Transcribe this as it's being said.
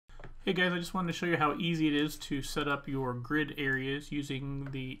Hey guys, I just wanted to show you how easy it is to set up your grid areas using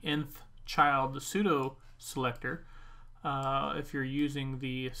the nth-child pseudo selector. If you're using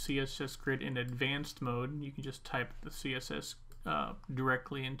the CSS Grid in advanced mode, you can just type the CSS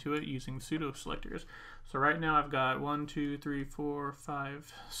directly into it using pseudo selectors. So right now I've got 1, 2, 3, 4,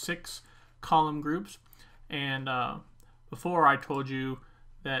 5, 6 column groups, and before I told you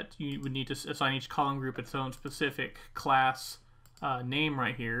that you would need to assign each column group its own specific class name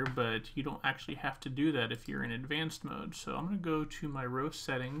right here, but you don't actually have to do that if you're in advanced mode. So I'm going to go to my row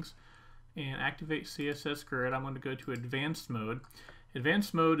settings and activate CSS Grid. I'm going to go to advanced mode.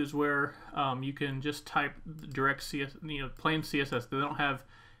 Advanced mode is where you can just type direct CSS, plain CSS. They don't have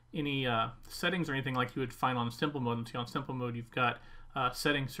any settings or anything like you would find on simple mode. And see, on simple mode you've got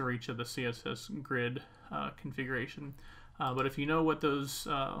settings for each of the CSS Grid configuration. But if you know what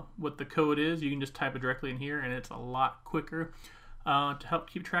what the code is, you can just type it directly in here, and it's a lot quicker. To help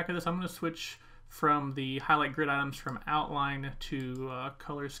keep track of this, I'm going to switch from the highlight grid items from outline to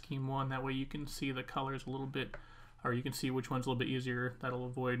color scheme 1. That way you can see the colors a little bit, or you can see which one's a little bit easier. That'll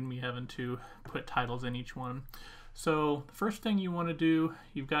avoid me having to put titles in each one. So the first thing you want to do,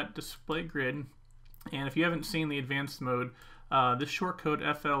 you've got display grid, and if you haven't seen the advanced mode, this shortcode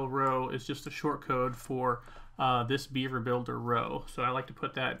fl-row is just a shortcode for this beaver builder row. So I like to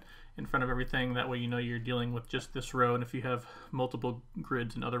put that in front of everything. That way you know you're dealing with just this row, and if you have multiple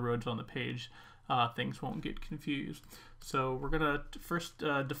grids and other rows on the page, things won't get confused. So we're going to first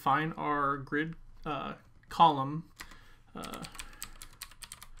define our grid column. So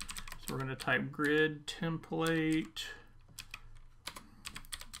we're going to type grid template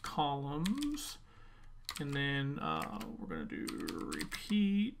columns, and then we're going to do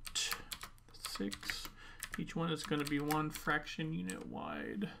repeat 6. Each one is going to be 1 fraction unit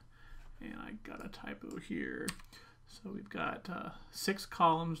wide. And I got a typo here. So we've got 6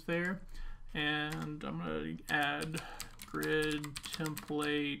 columns there. And I'm going to add grid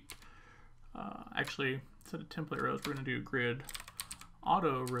template. Actually, instead of template rows, we're going to do grid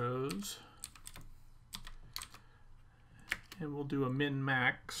auto rows. And we'll do a min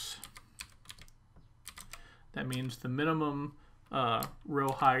max. That means the minimum row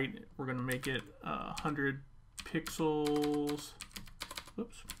height, we're going to make it 100 pixels.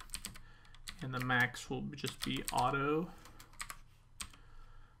 Whoops. And the max will just be auto.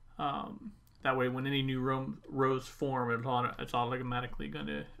 That way when any new rows form, it's automatically going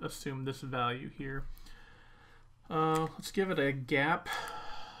to assume this value here. Let's give it a gap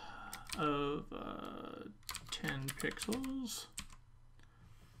of 10 pixels.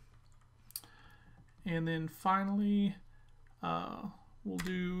 And then finally, we'll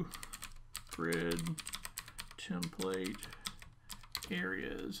do grid template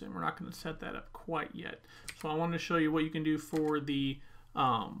areas, and we're not going to set that up quite yet. So I wanted to show you what you can do for the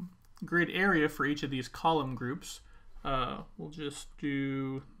grid area for each of these column groups. We'll just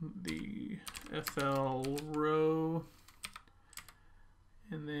do the fl-row,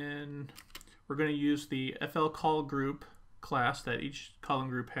 and then we're going to use the fl-col-group class that each column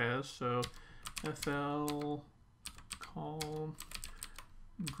group has. So fl-col-group,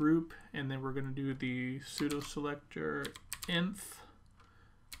 and then we're going to do the pseudo selector nth-child.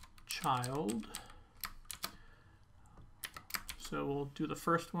 So we'll do the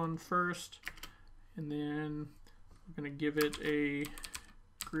first one first, and then we're going to give it a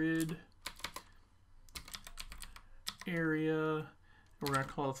grid area. And we're going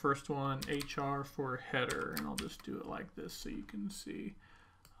to call the first one HR for header, and I'll just do it like this so you can see.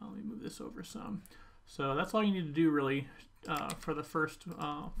 Let me move this over some. So that's all you need to do really for the first,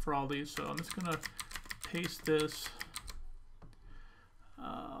 for all these. So I'm just going to paste this.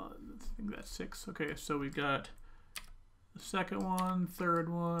 I think that's 6. Okay, so we've got the second one, third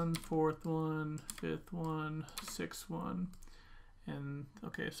one, fourth one, fifth one, sixth one. And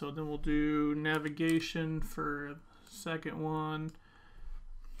okay, so then we'll do navigation for the second one,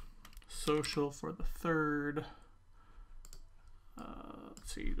 social for the third.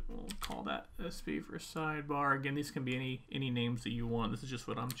 Let's see, we'll call that SV for sidebar. Again, these can be any names that you want. This is just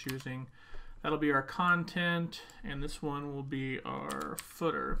what I'm choosing. That'll be our content, and this one will be our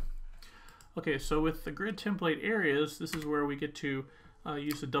footer. Okay, so with the grid template areas, this is where we get to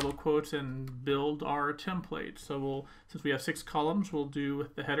use the double quotes and build our template. So since we have 6 columns, we'll do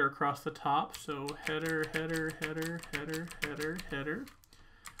the header across the top. So header, header, header, header, header, header.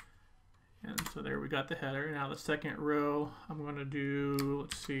 And so there we got the header. Now the second row, I'm going to do,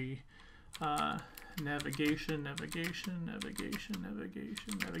 let's see, navigation, navigation, navigation,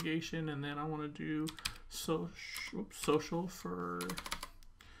 navigation, navigation, and then I want to do social for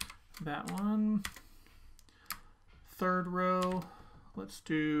that one. Third row, let's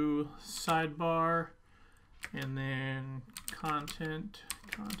do sidebar, and then content,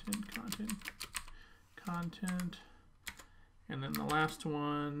 and then the last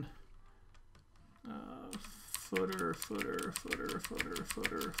one, footer.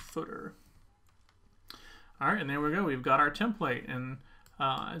 All right, and there we go. We've got our template, and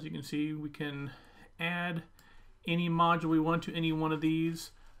as you can see, we can add any module we want to any one of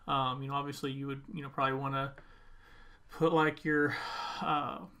these. You know, obviously, you would probably want to put like your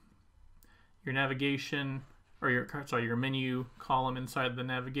navigation, or your menu column inside the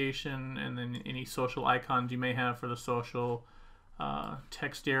navigation, and then any social icons you may have for the social.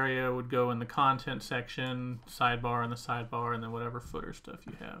 Text area would go in the content section, sidebar in the sidebar, and then whatever footer stuff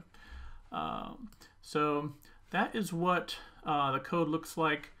you have. So that is what the code looks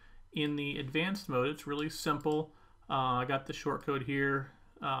like in the advanced mode. It's really simple. I got the shortcode here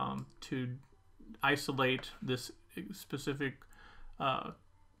to isolate this specific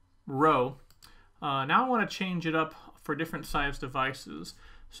row. Now I want to change it up for different size devices.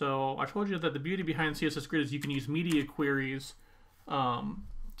 So I told you that the beauty behind CSS Grid is you can use media queries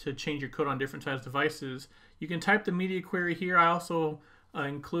to change your code on different size devices. You can type the media query here. I also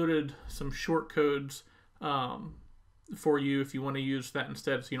included some shortcodes for you if you want to use that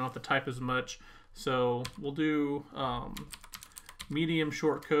instead, so you don't have to type as much. So we'll do medium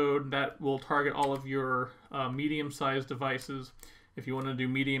shortcode that will target all of your medium-sized devices. If you want to do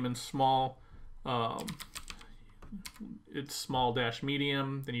medium and small, it's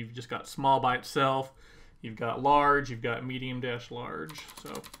small-medium. Then you've just got small by itself. You've got large. You've got medium-large.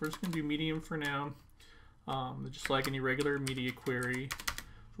 So we're just going to do medium for now, just like any regular media query.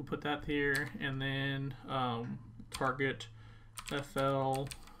 We'll put that here, and then target FL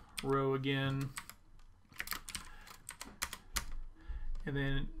row again. And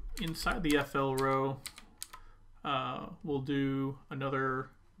then inside the FL row, we'll do another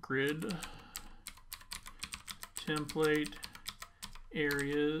grid template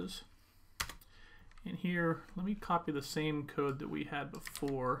areas. And here, let me copy the same code that we had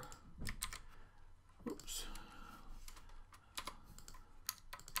before. Oops.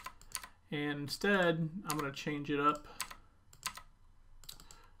 And instead, I'm going to change it up.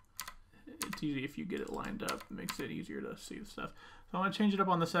 It's easy if you get it lined up. It makes it easier to see the stuff. So I'm going to change it up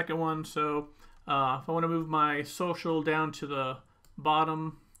on the second one. So if I want to move my social down to the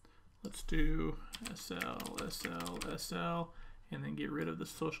bottom, let's do SL, and then get rid of the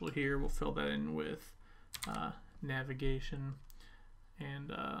social here. We'll fill that in with navigation.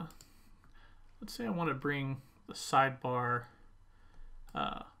 And let's say I want to bring the sidebar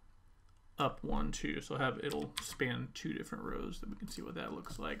up 1, 2. So it'll span 2 different rows, that we can see what that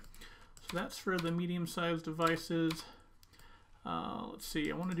looks like. So that's for the medium-sized devices. Let's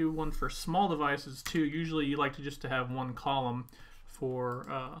see, I want to do one for small devices too. Usually you like to have one column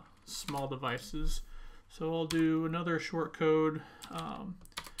for small devices. So I'll do another short code.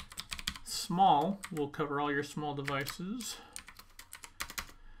 Small will cover all your small devices.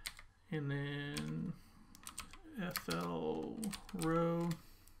 And then FL row.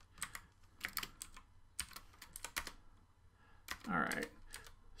 All right.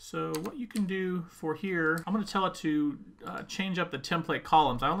 So what you can do for here, I'm going to tell it to change up the template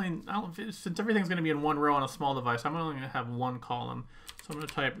columns. Since everything's going to be in one row on a small device, I'm only going to have one column. So I'm going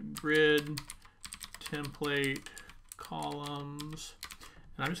to type grid template columns,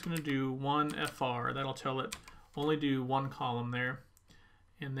 and I'm just going to do one FR. That'll tell it only do one column there.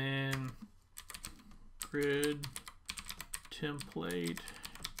 And then grid template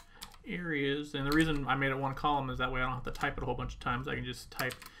areas. And the reason I made it one column is that way I don't have to type it a whole bunch of times. I can just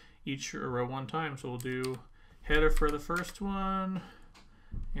type each row one time. So we'll do header for the first one,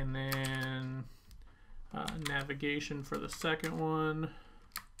 and then navigation for the second one.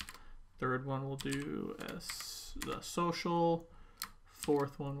 Third one we'll do the social.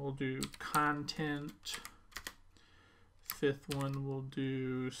 Fourth one we'll do content. Fifth one we'll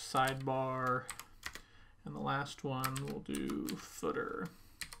do sidebar. And the last one we'll do footer.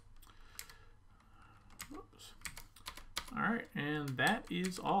 Oops. All right, and that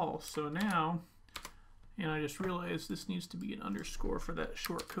is all. So now, and I just realized this needs to be an underscore for that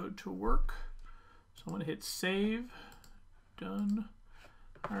short code to work. So I'm going to hit save. Done.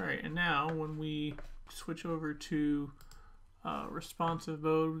 All right, and now when we switch over to responsive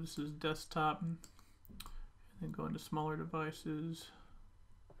mode, this is desktop, and then go into smaller devices.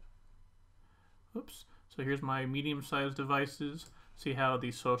 Oops. So here's my medium-sized devices. See how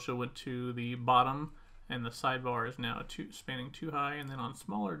the social went to the bottom, and the sidebar is now spanning too high. And then on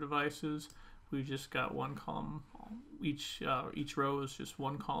smaller devices, we just got one column. Each row is just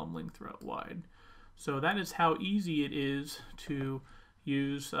one column length throughout wide. So that is how easy it is to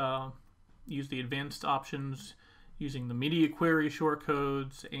use the advanced options using the media query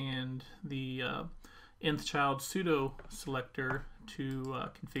shortcodes and the nth-child pseudo selector to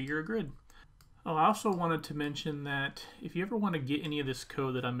configure a grid. Oh, I also wanted to mention that if you ever want to get any of this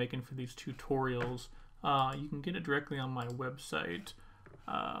code that I'm making for these tutorials, you can get it directly on my website.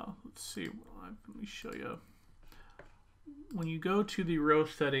 Let's see, let me show you. When you go to the row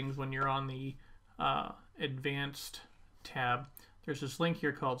settings, when you're on the advanced tab, there's this link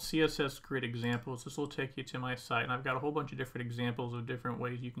here called Css Grid Examples. This will take you to my site, and I've got a whole bunch of different examples of different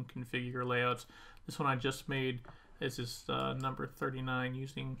ways you can configure your layouts. This one I just made is this number 39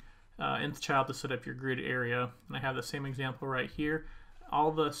 using nth-child to set up your grid area. And I have the same example right here.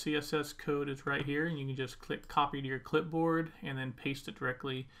 All the CSS code is right here, and you can just click copy to your clipboard and then paste it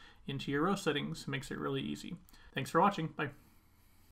directly into your row settings. It makes it really easy. Thanks for watching. Bye.